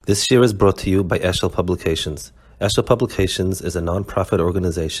This year is brought to you by Eshel Publications. Eshel Publications is a non-profit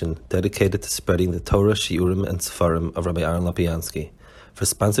organization dedicated to spreading the Torah, Shiurim, and Sefarim of Rabbi Aaron Lopiansky. For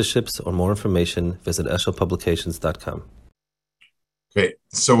sponsorships or more information, visit eshelpublications.com. Okay,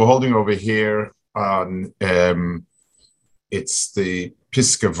 so we're holding over here on, it's the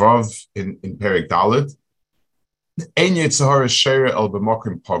Piska Vav in Perek Dalet. Ein Yetzirah Sheira El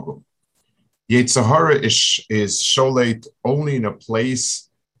B'Mokim Pogum. Yetzirah is sholate only in a place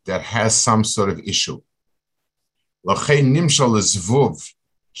that has some sort of issue. The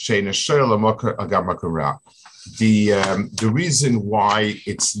reason why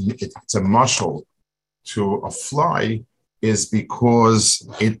it's a mashal to a fly is because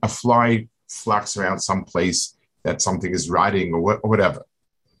a fly flaps around someplace that something is riding or whatever.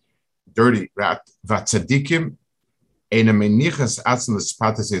 Dirty rat vatzadikim ena menichas atzn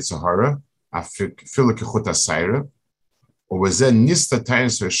l'spatas yetzahara afil kechut asayra or wazen nista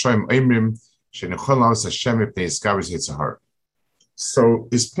taynes v'shoim oimrim shenechol laus Hashem ipnei iskaris yetzahara. So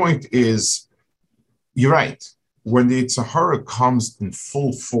his point is, you're right. When the yetzahara comes in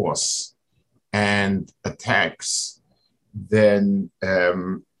full force and attacks, then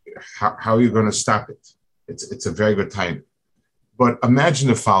how are you going to stop it? It's a very good time. But imagine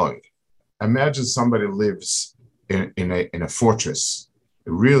the following. Imagine somebody lives in a fortress,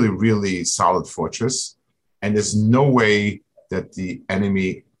 a really, really solid fortress, and there's no way that the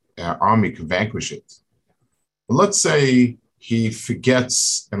enemy army can vanquish it. But let's say he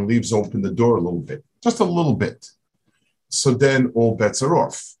forgets and leaves open the door a little bit, just a little bit. So then all bets are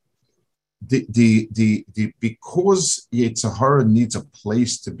off. Because Yetzirah needs a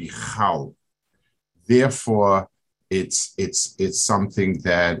place to be chal, therefore it's something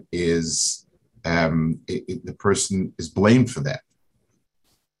that is the person is blamed for that.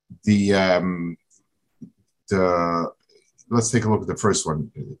 Let's take a look at the first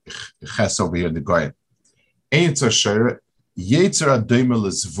one. Ches over here in the Goyen. Yetzirah doime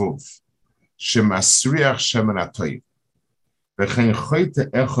lezvuv shemasriach shemen atoyv. V'chein choyte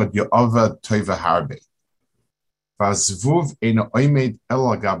echad yo'ava toiva harbe. V'azvuv eina oimed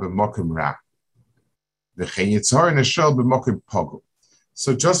elaga b'mokim ra. V'chein yitzhar neshel b'mokim pogo.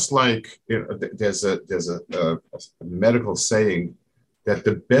 So just like there's a medical saying that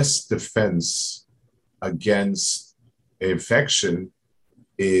the best defense against infection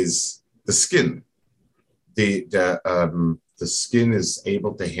is the skin. The skin is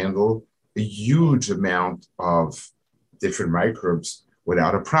able to handle a huge amount of different microbes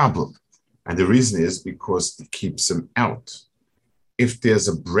without a problem. And the reason is because it keeps them out. If there's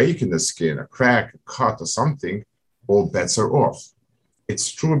a break in the skin, a crack, a cut, or something, all bets are off.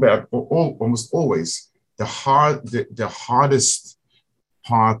 It's true about almost always. The hardest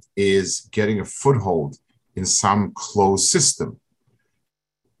part is getting a foothold in some closed system.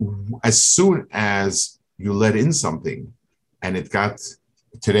 As soon as you let in something, and it got,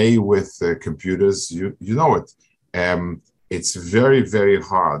 today with computers, you know it, it's very, very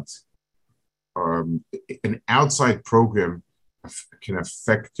hard. An outside program can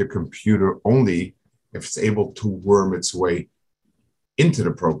affect your computer only if it's able to worm its way into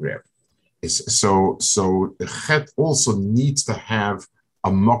the program. So the chet also needs to have a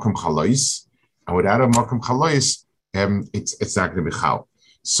mokum chalois, and without a mokum chalois, it's not going to be chal.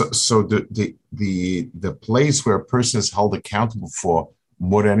 So the place where a person is held accountable for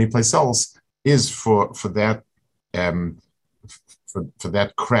more than any place else is for that for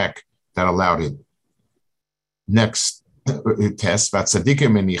that crack that allowed it. Next test, vatzadike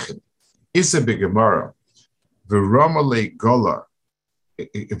menichin. Is a bigamara. V'romale gola.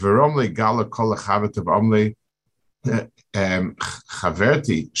 V'romale gala kol chavet of omle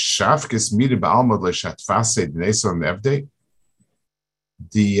chaverti shafkes mide ba'almad le'shatvase d'neso mevde.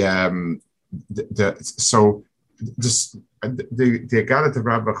 The Agadata of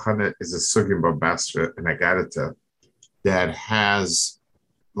Rabbi Chana is a sugim babasra, an Agadata that has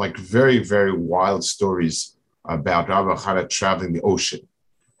like very, very wild stories about Rabbi Chana traveling the ocean.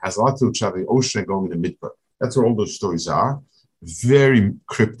 Has a lot to do with traveling the ocean and going to Midbar. That's where all those stories are. Very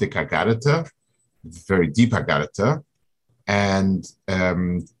cryptic Agadata, very deep Agadata. And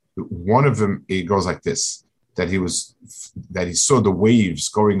one of them, it goes like this, that he saw the waves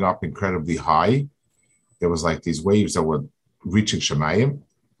going up incredibly high. There was like these waves that were reaching Shemayim.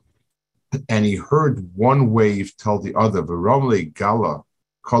 And he heard one wave tell the other, V'romle gala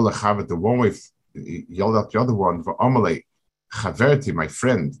kol chavet, the one wave yelled out the other one, V'omle chaverti, my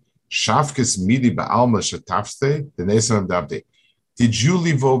friend, shafkes midi ba'alma shetafste, the nesan davde. Did you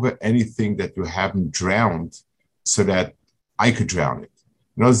leave over anything that you haven't drowned so that I could drown it?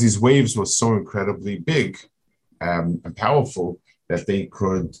 In other words, these waves were so incredibly big and powerful that they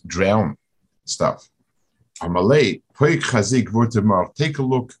could drown stuff. Amalei, Perek Chazik Vurtemar, take a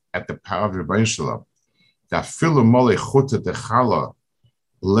look at the power of Rebbeinu Shalom. That Philomole Chuta de Chala,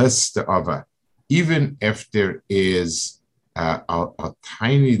 less the Ava. Even if there is a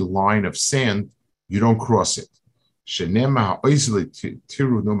tiny line of sand, you don't cross it. Shenema ha'oizli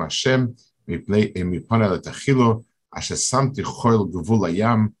tiru num Hashem mipana letachilo asher samti choil gevul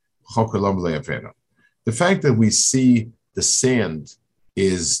hayam chokolam le'avena. The fact that we see the sand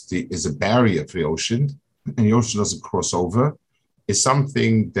is a barrier for the ocean, and the ocean doesn't cross over, is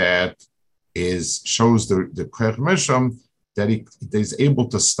something that shows the Perek Mesham that he is able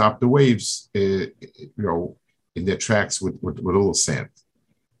to stop the waves, in their tracks with a little sand.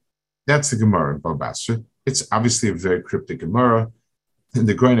 That's the Gemara in Bava Basra. It's obviously a very cryptic Gemara, and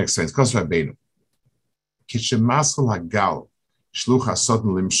the Goyen explains, Kos Rabbeinu, Kishemasol hagal shlucha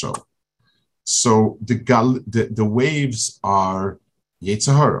sodden limsho. So the waves are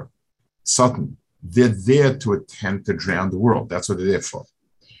Yetzirah, sudden. They're there to attempt to drown the world. That's what they're there for.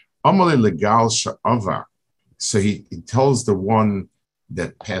 Amale legal sha'ava. So he tells the one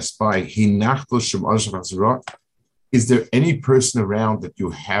that passed by, is there any person around that you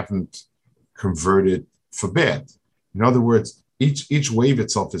haven't converted for bad? In other words, each wave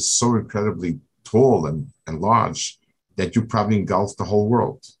itself is so incredibly tall and large that you probably engulf the whole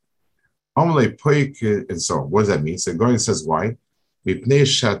world. And so what does that mean? So Goyen says why? The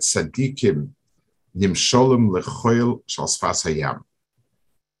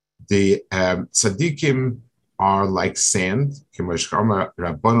tzaddikim are like sand.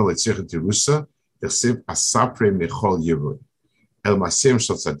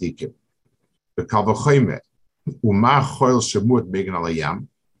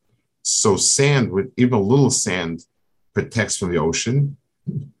 So sand, with even a little sand, protects from the ocean.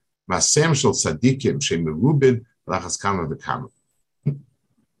 So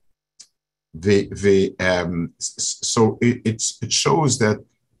it shows that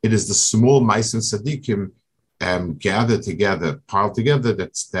it is the small mice and tzaddikim gathered together, piled together,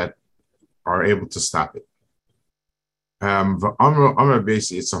 that are able to stop it.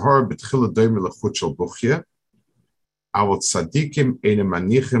 It's a horror, but our tzaddikim eine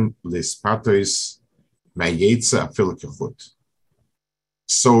manichim lispatois mayetza afil kechut.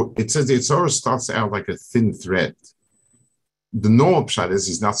 So it says the Yitzhara starts out like a thin thread. The normal pshat is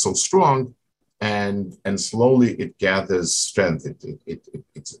he's not so strong, and slowly it gathers strength.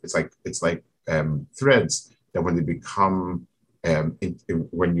 It's like threads that when they become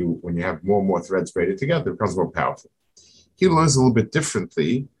when you have more and more threads braided together, it becomes more powerful. He learns a little bit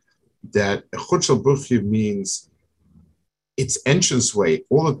differently that chut shel buchya means its entranceway.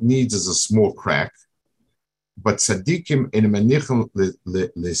 All it needs is a small crack. But tzaddikim in manichim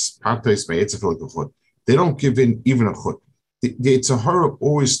lispatos me'etzafil kechut. They don't give in even a chut. The Yitzhara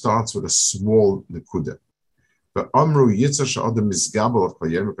always starts with a small nekuda. But amru yitzhar she'adam misgabel of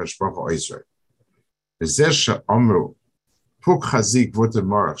koyem kashbach ha'oisrei. V'zeh she'amru puk chazik v'otem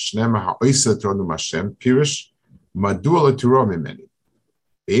marach shnema ha'oisrei t'ronu Hashem pirish madua l'turah mimeni.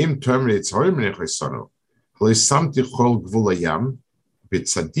 Ve'im termini Yitzhara menech ha'isanu ha'lei samti chol gvul hayam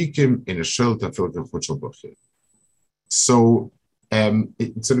b'tzaddikim in a shel tafil kechut shel buchya. So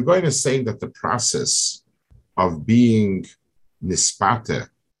the Goyen is saying that the process of being nispata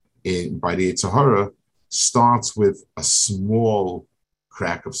by the Yitzhara starts with a small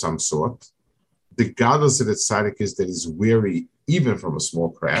crack of some sort. The gadlus of the tzaddik is that he's weary even from a small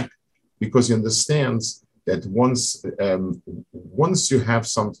crack, because he understands that once you have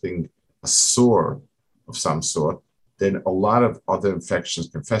something, a sore of some sort, then a lot of other infections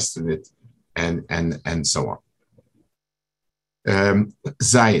can fester in it, and so on.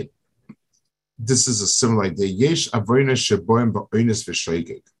 Zayin. This is a similar idea. Yesh avoyna sheboim ba'oinus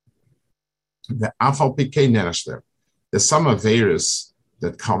v'shoigig. The afal pikei nenashler. There's some averis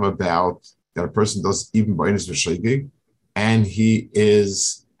that come about that a person does even ba'oinus v'shoigig, and he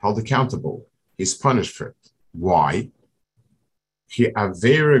is held accountable. He's punished for it. Why? He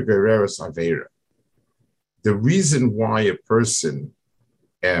avera gereros avera. The reason why a person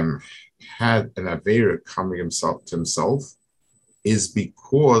had an avera coming to himself is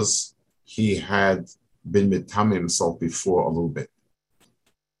because he had been mitame himself before a little bit.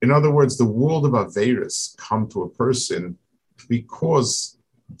 In other words, the world of Averis come to a person because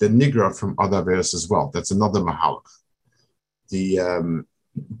the nigra from other Averis as well. That's another mahalach.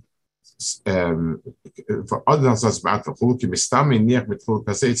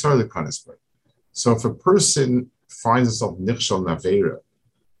 So if a person finds himself nichshal navera,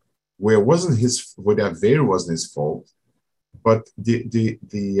 where the Aveira wasn't his fault, but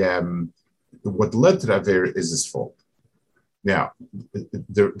what led to that Avera is his fault. Now,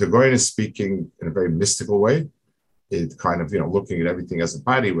 the Goyen is speaking in a very mystical way. It kind of, looking at everything as a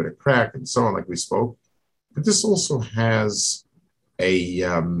body with a crack and so on, like we spoke. But this also has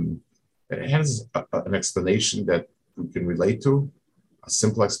an explanation that we can relate to, a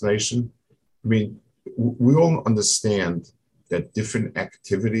simple explanation. I mean, we all understand that different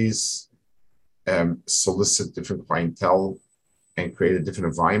activities solicit different clientele and create a different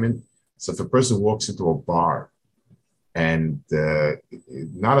environment. So if a person walks into a bar and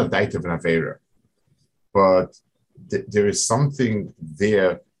not a date of an avera, but there is something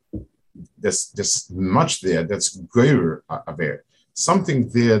there, there's much there that's greater avera, something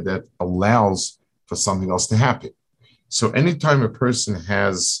there that allows for something else to happen. So anytime a person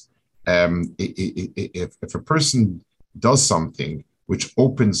has, if a person does something which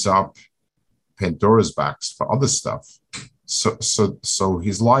opens up Pandora's box for other stuff, so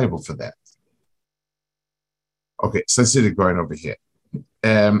he's liable for that. Okay, so let's see it going over here.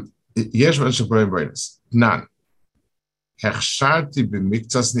 None. Hechsharti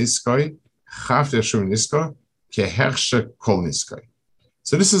b'miktas niskoi, chafti ashur niskoi, kehersha kol niskoi.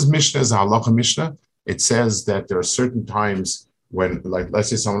 So this is Mishnah, as a halacha Mishnah. It says that there are certain times when, like, let's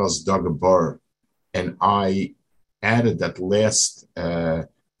say someone else dug a bar, and I added that last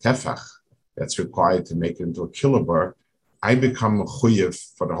tefach that's required to make it into a kilobar, I become a chuyev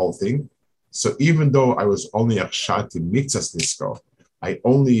for the whole thing. So even though I was only a shati miktas nisko, I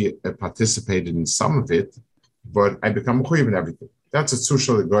only participated in some of it, but I become a chuyev in everything. That's a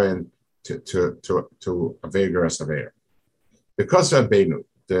tzushal going to a veger as a veger. Because Rabbeinu,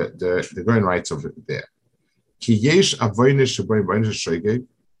 the Goyen writes over there, Ki yesh avoyne sheboy boyne shoyge,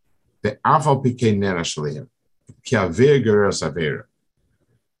 the aval pikei nena shaleim, ki aver geras avera,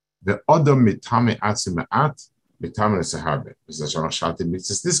 the odom mitame atzim ma'at, mitame nesaharbe.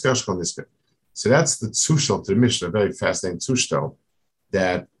 So that's the tzushal to the Mishnah, a very fascinating tzushal,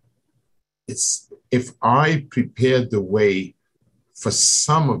 that it's, if I prepared the way for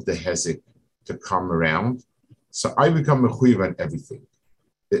some of the hezek to come around, so I become a chuyev on everything.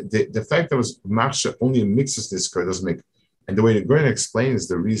 The fact that it was marsha only a mixes niskar doesn't make, and the way the Goyen explains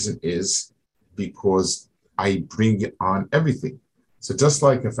the reason is because I bring it on everything. So just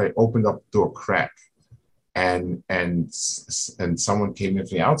like if I opened up the door crack and someone came in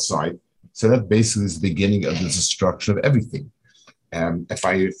from the outside, so that basically is the beginning of the destruction of everything. If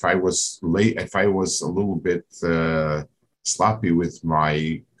I was late, if I was a little bit sloppy with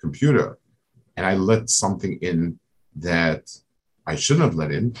my computer, and I let something in that I shouldn't have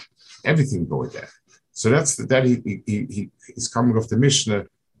let in, everything go with that. So that's that he's coming off the Mishnah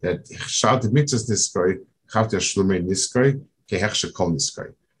that mitzvahs niskoy, chavte shlume niskoy, kehersha kol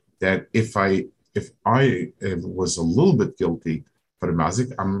niskoy. That if I was a little bit guilty for the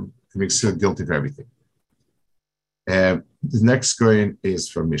mazik, I'm still guilty for everything. The next going is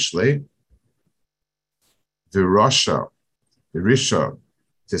from Mishlei. The Risha,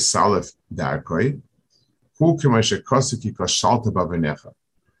 the Salif Darkoi, who kemashe kosuki koshalta bavenecha.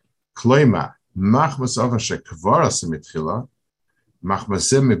 Kloima, machmas avashe kvaras mitchila,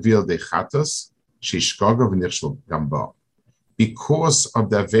 machmasem mevil de chatos, shishkoga v'nichshel gamba. Because of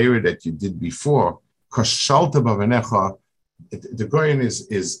the avera that you did before, koshalta bavenecha, the Goyen is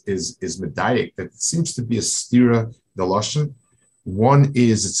medayik, that it seems to be a stira the lashon. One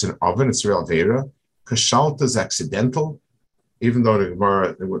is it's an oven, it's a real avera. Kashalta is accidental, even though the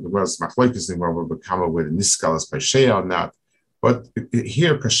Gemara's machlokes the Gemara will become with a niskalas by shea on that. But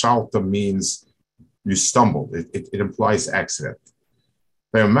here kashalta means you stumbled. It implies accident.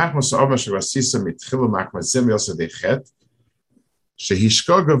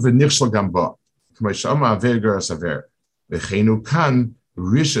 V'cheinu kan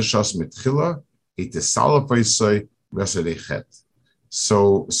risha shas mitchila itesalaf v'isay v'asadechet.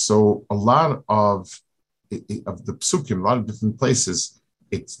 So a lot of the psukim, a lot of different places,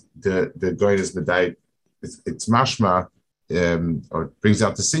 it's the Goyen is medayik. It's mashma, or it brings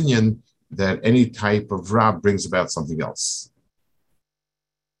out the sinyan that any type of rab brings about something else.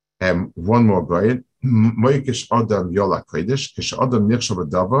 One more Goyen. Moikish adam yola kodesh kish adam nichshel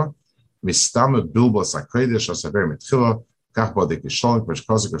b'dava. It's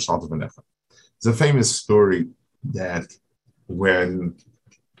a famous story that when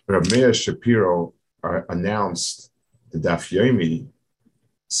Rameir Shapiro announced the Daf Yomi,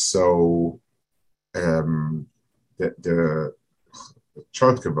 so the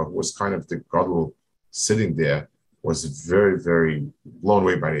Chotkava, who was kind of the gadol sitting there, was very, very blown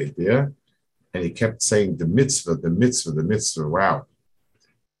away by the idea, and he kept saying the mitzvah, the mitzvah, the mitzvah. Wow.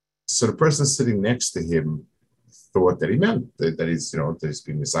 So the person sitting next to him thought that he meant that he's, that he's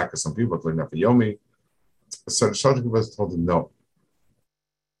being misaka some people, putting up a yomi. So the Shadchan was told him, no,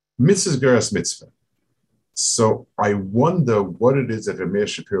 mitzvah is geras mitzvah. So I wonder what it is that Rameir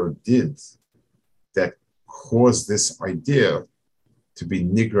Shapiro did that caused this idea to be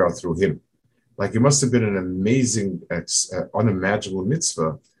nigra through him. Like it must have been an amazing, unimaginable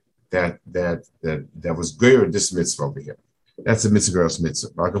mitzvah that was goyer this mitzvah over here. That's a mitzvah mitzvah.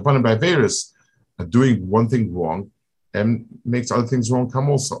 Like upon by Veris, doing one thing wrong and makes other things wrong come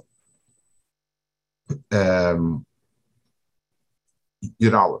also. Yud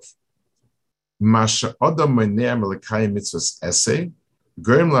Aleph. Masha Adam Menei Melekayim Mitzvahs essay,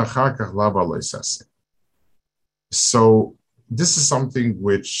 Goyim Lachar Kach Lava Lois essay. So this is something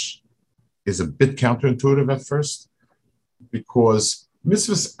which is a bit counterintuitive at first, because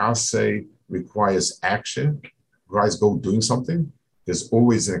mitzvahs assay requires action, requires go doing something. There's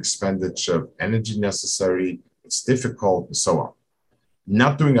always an expenditure of energy necessary. It's difficult and so on.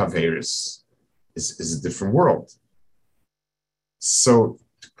 Not doing averis is a different world. So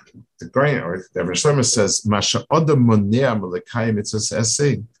the Shleima says, "Masha adam monea melekayim mitzvahs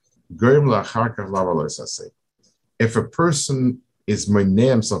essay, goyim la'achar kach lava lois essay." If a person is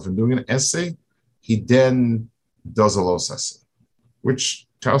monea himself in doing an essay, he then does a los essay, which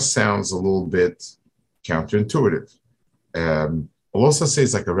sounds a little bit counterintuitive. A los essay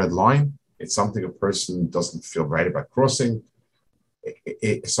is like a red line. It's something a person doesn't feel right about crossing.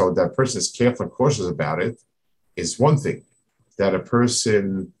 So that person is careful and cautious about it is one thing. That a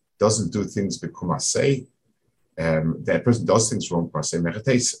person doesn't do things b'kumasei, that person does things wrong,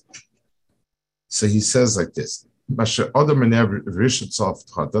 so he says like this, Masha Adam Menei Rishut Tzaf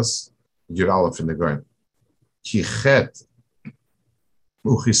Tchadas, Yud Aleph in the ground. Ki chet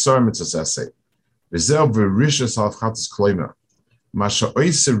uchisar mitzvahs essay. V'zeh v'risha tzaf Tchadas kloimer. Masha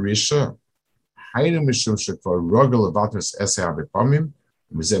oise risha, haynu mishum shekvar rogel levatras essay avipamim,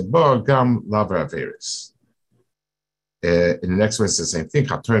 v'zeh bo gam laver averis. In the next one, it's the same thing.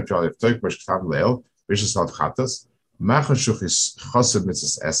 Chatorim Aleph Toik Meshkatav Leil Risha tzaf Tchadas. Machan shuchis chassid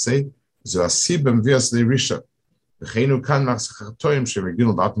mitzvahs essay. Zo asibem v'yas lerisha. V'cheinu kan machs chatoim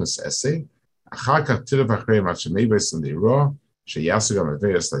shemeginu vatmas essay. Achar kach tirav achrei mat shemeives in the roh sheyasu gam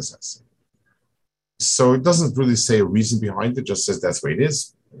averis leis essay. So it doesn't really say a reason behind it, just says that's the way it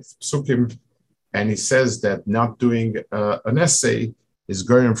is. It's psukim, and he says that not doing an essay is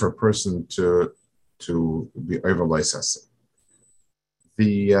going for a person to be over leis essay.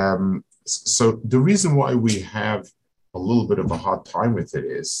 So the reason why we have a little bit of a hard time with it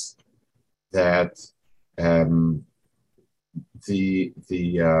is that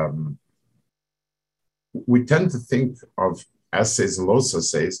we tend to think of essays and los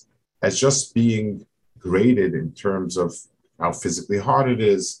essays as just being graded in terms of how physically hard it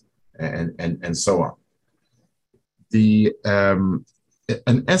is and so on.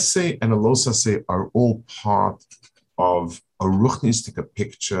 An essay and a los essay are all part of a ruchnistic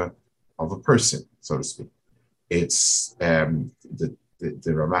picture of a person, so to speak. It's the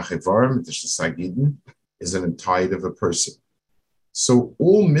Ramach Evarim, the Shesagidin, is an entire of a person. So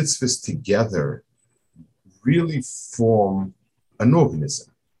all mitzvahs together really form an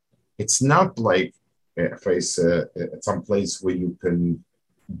organism. It's not like at some place where you can,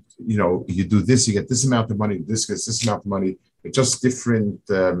 you do this, you get this amount of money, this gets this amount of money. It's just different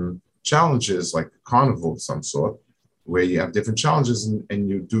challenges, like a carnival of some sort, where you have different challenges and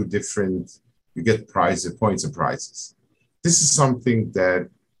you do different, you get prizes, points and prizes. This is something that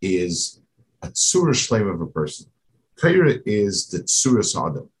is a tzura shleima of a person. Torah is the tzura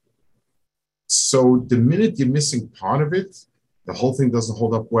sadam. So the minute you're missing part of it, the whole thing doesn't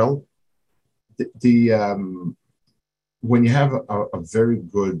hold up well. When you have a very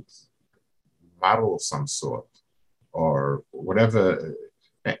good model of some sort, or whatever,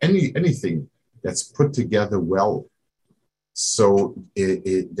 anything that's put together well, so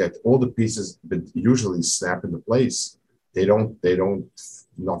that all the pieces usually snap into place.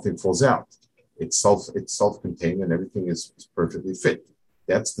 Nothing falls out. It's self-contained and everything is perfectly fit.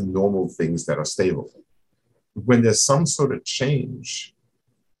 That's the normal things that are stable. When there's some sort of change,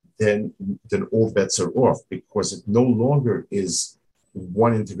 then all bets are off, because it no longer is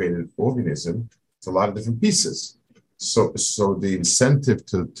one integrated organism. It's a lot of different pieces. So the incentive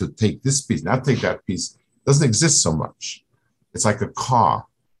to take this piece, not take that piece, doesn't exist so much. It's like a car.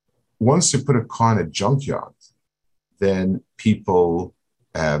 Once you put a car in a junkyard, then people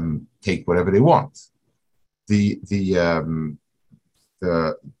take whatever they want. The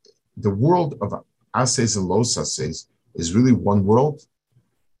world of assays and los assays is really one world,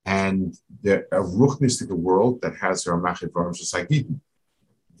 and a ruchnistic world that has Ramach Evarim Shesagidin.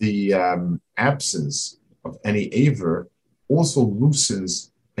 The absence of any aver also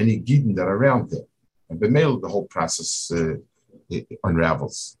loosens any gidin that are around there. And the whole process it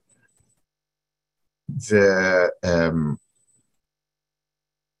unravels. The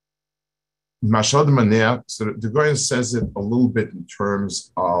Mashad Manea, so the Goyen says it a little bit in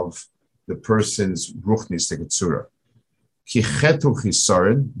terms of the person's ruchnis tegetzura. Ki chetu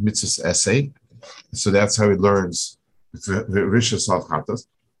chisarin mitzvahs essay. So that's how he learns the rishas of chatas.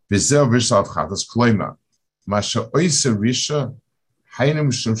 V'zeh rishas of chatas kloima. Masha oise risha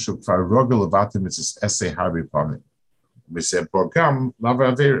haynim shum shukvar rogel levate mitzvahs essay harbi pamim. V'zeh borgam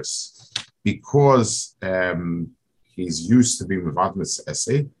lava averis. Because he's used to being levate mitzvahs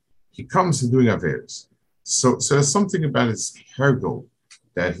essay, he comes to doing averis. So there's something about his hergel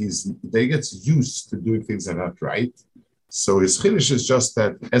that they gets used to doing things that are not right. So his chiddush is just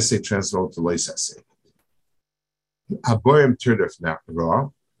that essay transferred to leis essay. Aboyim turdef na ra,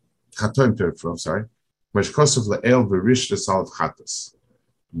 chatoim turdef ra. Sorry, meshkosov le'el v'rish l'sal chatas.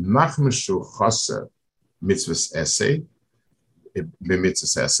 Machmeshu chasa mitzvahs essay,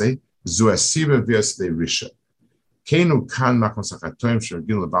 b'mitzvahs essay, zu asiva v'yas le'risha. Keinu kan machmas chatoim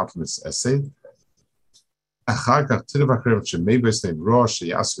sh'rgin le'bat mitzvahs essay. Achar kach tidava krem sh'meibes ne'im ra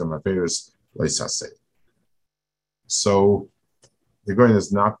she'yasgam averis leis essay. So the Goyen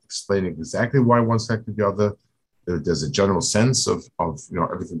is not explaining exactly why one's connected to the other. There's a general sense of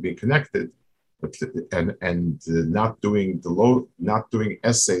everything being connected, but not doing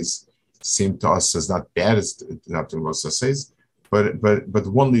essays seem to us as not bad as not doing most essays, but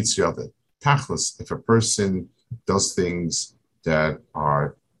one leads to the other. Tachlis, if a person does things that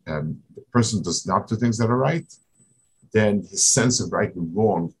are the person does not do things that are right, then his sense of right and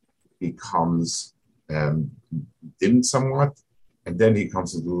wrong becomes dimmed somewhat, and then he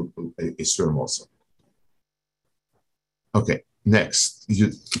comes to do a storm also. Okay, next,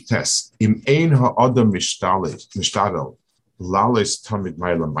 you test. Im ein ha'adam mishtadel lales tamid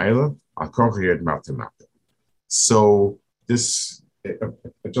maila akochiyed matemata. So this,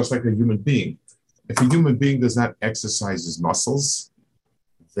 just like a human being, if a human being does not exercise his muscles,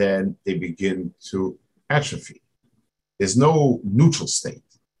 then they begin to atrophy. There's no neutral state.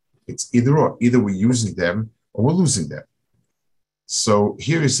 It's either or. Either we're using them or we're losing them. So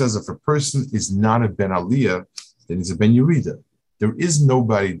here he says if a person is not a Ben Aliyah, then he's a Ben Yerida. There is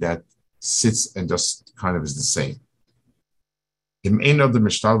nobody that sits and just kind of is the same.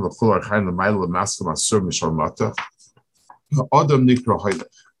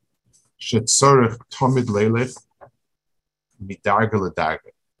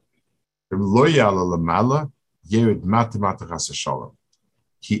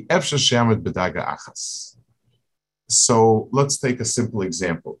 So let's take a simple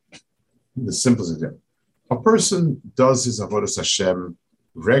example. The simplest example. A person does his avodas Hashem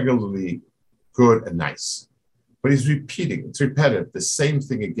regularly, good and nice, but he's repeating. It's repetitive, the same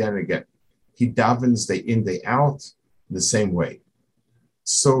thing again and again. He davens day in, day out, the same way.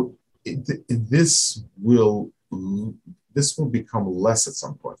 So this will become less at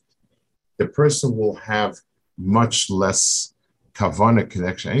some point. The person will have much less kavana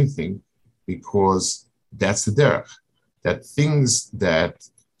connection, anything, because that's the derech. That things that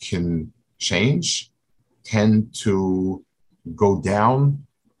can change tend to go down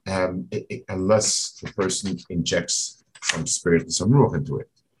unless the person injects some spirit and some ruach into it.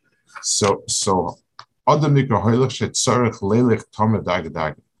 So Adam nikra hoylech shetzarech leilech tamed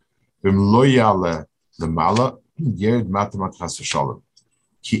dag v'im lo yale lemala yered matemat chas v'shalom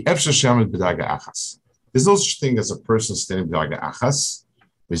ki efshe shemed b'daga achas. There's no such thing as a person standing b'daga achas.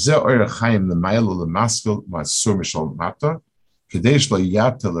 V'zeh oyer chayim l'mayel l'maskil ma'asur mishal mata k'dei shlo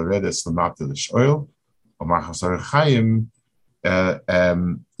yata l'redes l'mata l'shoil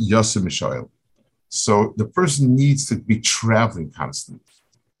so the person needs to be traveling constantly.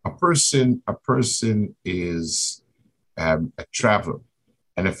 A person is a traveler,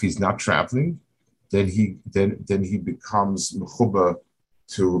 and if he's not traveling, then he becomes mechuba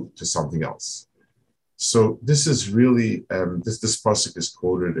to something else. So this is really this pasuk is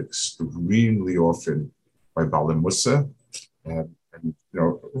quoted extremely often by Bala Musa, and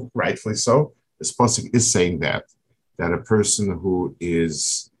rightfully so. This pasuk is saying that a person who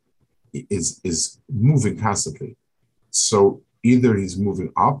is moving constantly. So either he's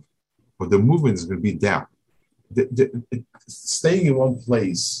moving up, or the movement is going to be down. Staying in one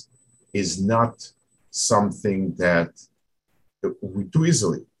place is not something that we do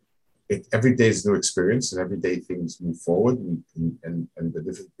easily. Every day is a new experience, and every day things move forward, and the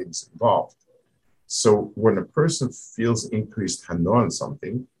different things involved. So when a person feels increased hana on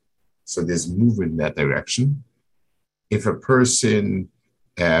something, so there's movement in that direction. If a person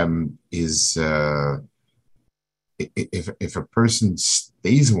if a person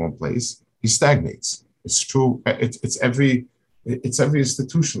stays in one place, he stagnates. It's true. It's every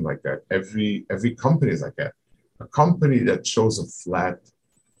institution like that. Every company is like that. A company that shows a flat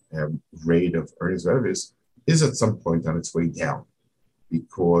rate of earnings, whatever it is at some point on its way down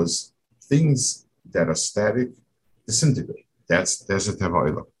because things that are static disintegrate. There's a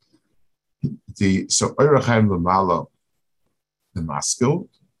teva. So Eirachaim Lamala the maskil,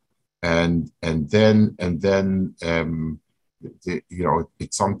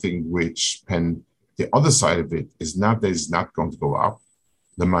 it's something which and the other side of it is not that it's not going to go up.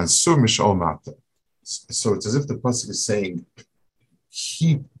 The mansur mishol mata. So it's as if the pasuk is saying,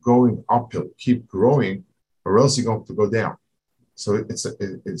 keep going uphill, keep growing, or else you're going to go down. So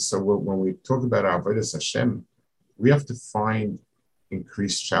so when we talk about our avodas Hashem, we have to find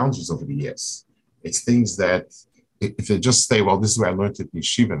increased challenges over the years. It's things that if they just stay, well, this is where I learned it in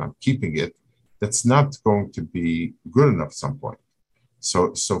yeshiva and I'm keeping it, that's not going to be good enough at some point.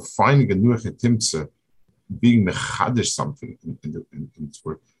 So finding a nuach etimtze, being mechadish something in its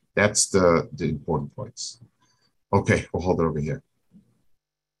work, that's the important points. Okay, we'll hold it over here.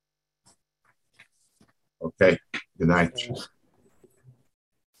 Okay, good night.